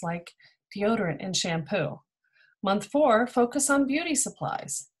products like deodorant and shampoo. Month 4, focus on beauty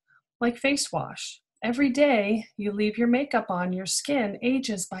supplies like face wash. Every day you leave your makeup on, your skin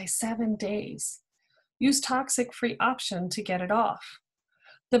ages by 7 days. Use toxic-free option to get it off.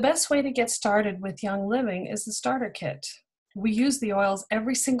 The best way to get started with Young Living is the starter kit. We use the oils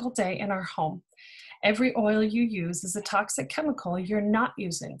every single day in our home. Every oil you use is a toxic chemical you're not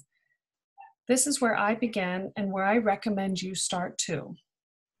using. This is where I began and where I recommend you start too.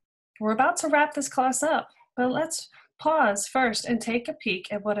 We're about to wrap this class up, but let's pause first and take a peek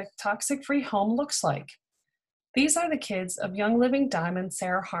at what a toxic-free home looks like. These are the kids of Young Living Diamond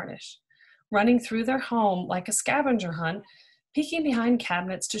Sarah Harnish, running through their home like a scavenger hunt, peeking behind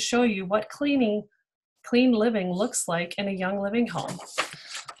cabinets to show you what clean living looks like in a Young Living home.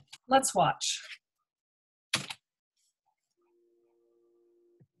 Let's watch.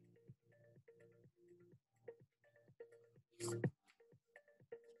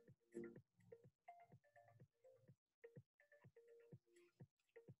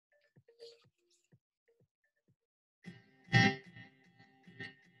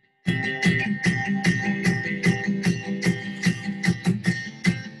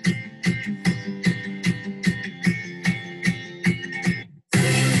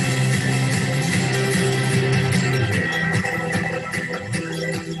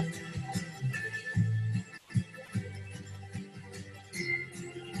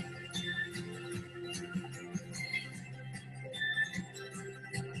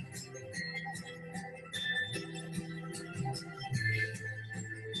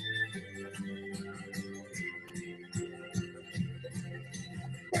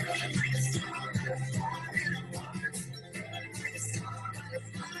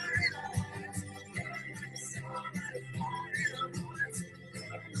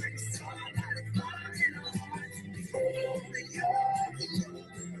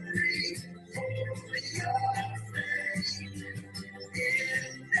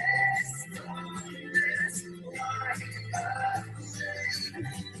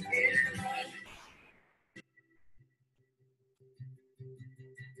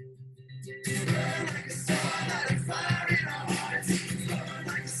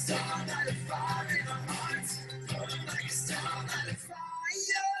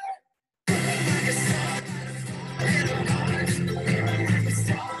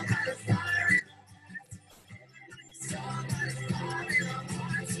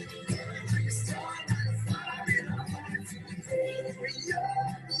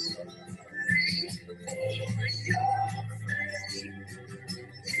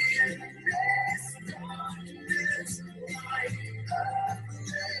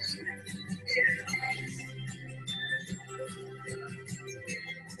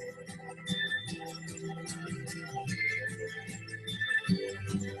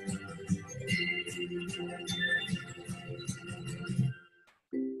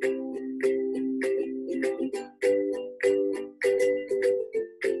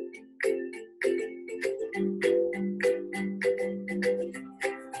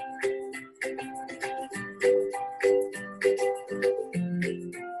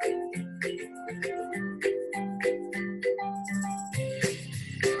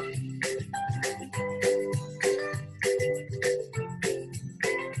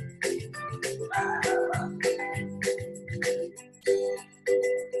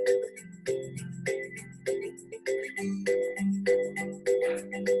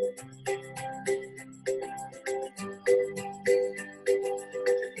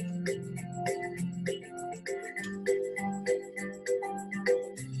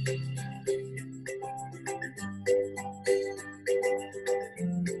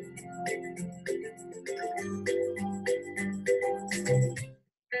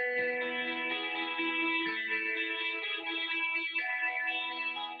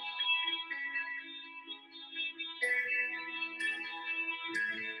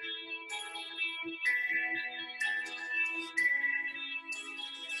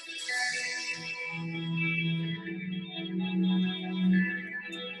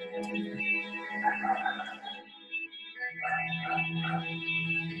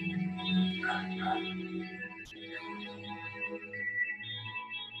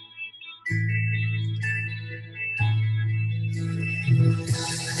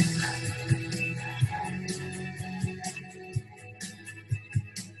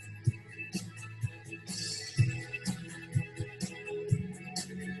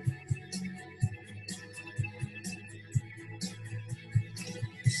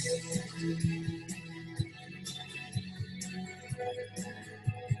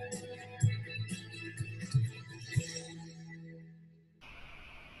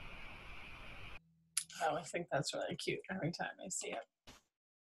 Oh, I think that's really cute every time I see it.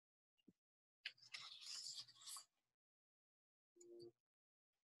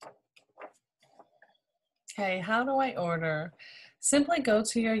 Okay, how do I order? Simply go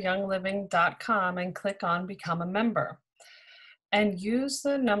to youryoungliving.com and click on Become a Member. And use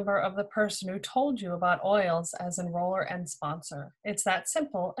the number of the person who told you about oils as enroller and sponsor. It's that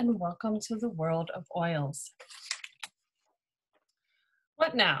simple, and welcome to the world of oils.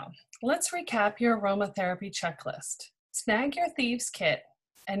 What now? Let's recap your aromatherapy checklist. Snag your Thieves kit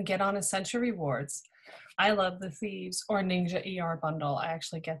and get on Essential Rewards. I love the Thieves or Ningxia ER bundle. I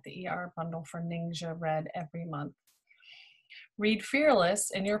actually get the ER bundle for Ningxia Red every month. Read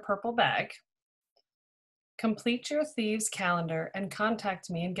Fearless in your purple bag. Complete your Thieves calendar and contact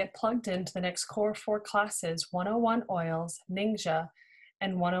me and get plugged into the next core 4 classes, 101 Oils, Ningxia,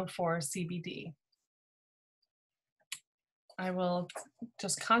 and 104 CBD. I will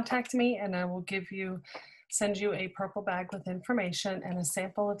just contact me and I will send you a purple bag with information and a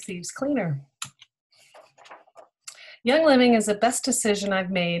sample of Thieves Cleaner. Young Living is the best decision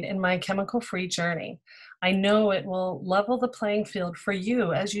I've made in my chemical-free journey. I know it will level the playing field for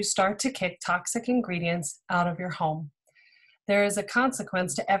you as you start to kick toxic ingredients out of your home. There is a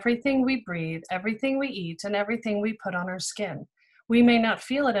consequence to everything we breathe, everything we eat, and everything we put on our skin. We may not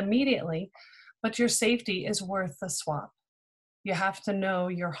feel it immediately, but your safety is worth the swap. You have to know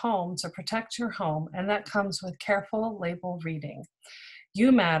your home to protect your home, and that comes with careful label reading.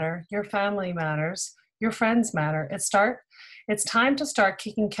 You matter, your family matters, your friends matter. It's time to start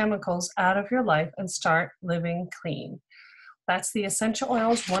kicking chemicals out of your life and start living clean. That's the Essential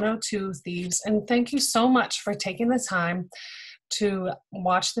Oils 102 Thieves. And thank you so much for taking the time to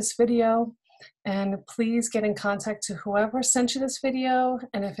watch this video. And please get in contact to whoever sent you this video.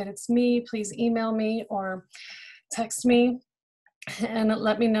 And if it's me, please email me or text me and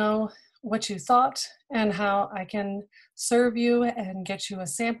let me know what you thought and how I can serve you and get you a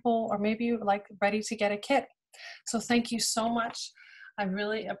sample, or maybe you're like ready to get a kit. So thank you so much. I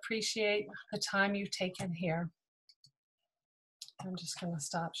really appreciate the time you've taken here. I'm just going to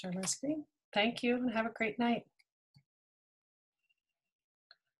stop sharing my screen. Thank you and have a great night.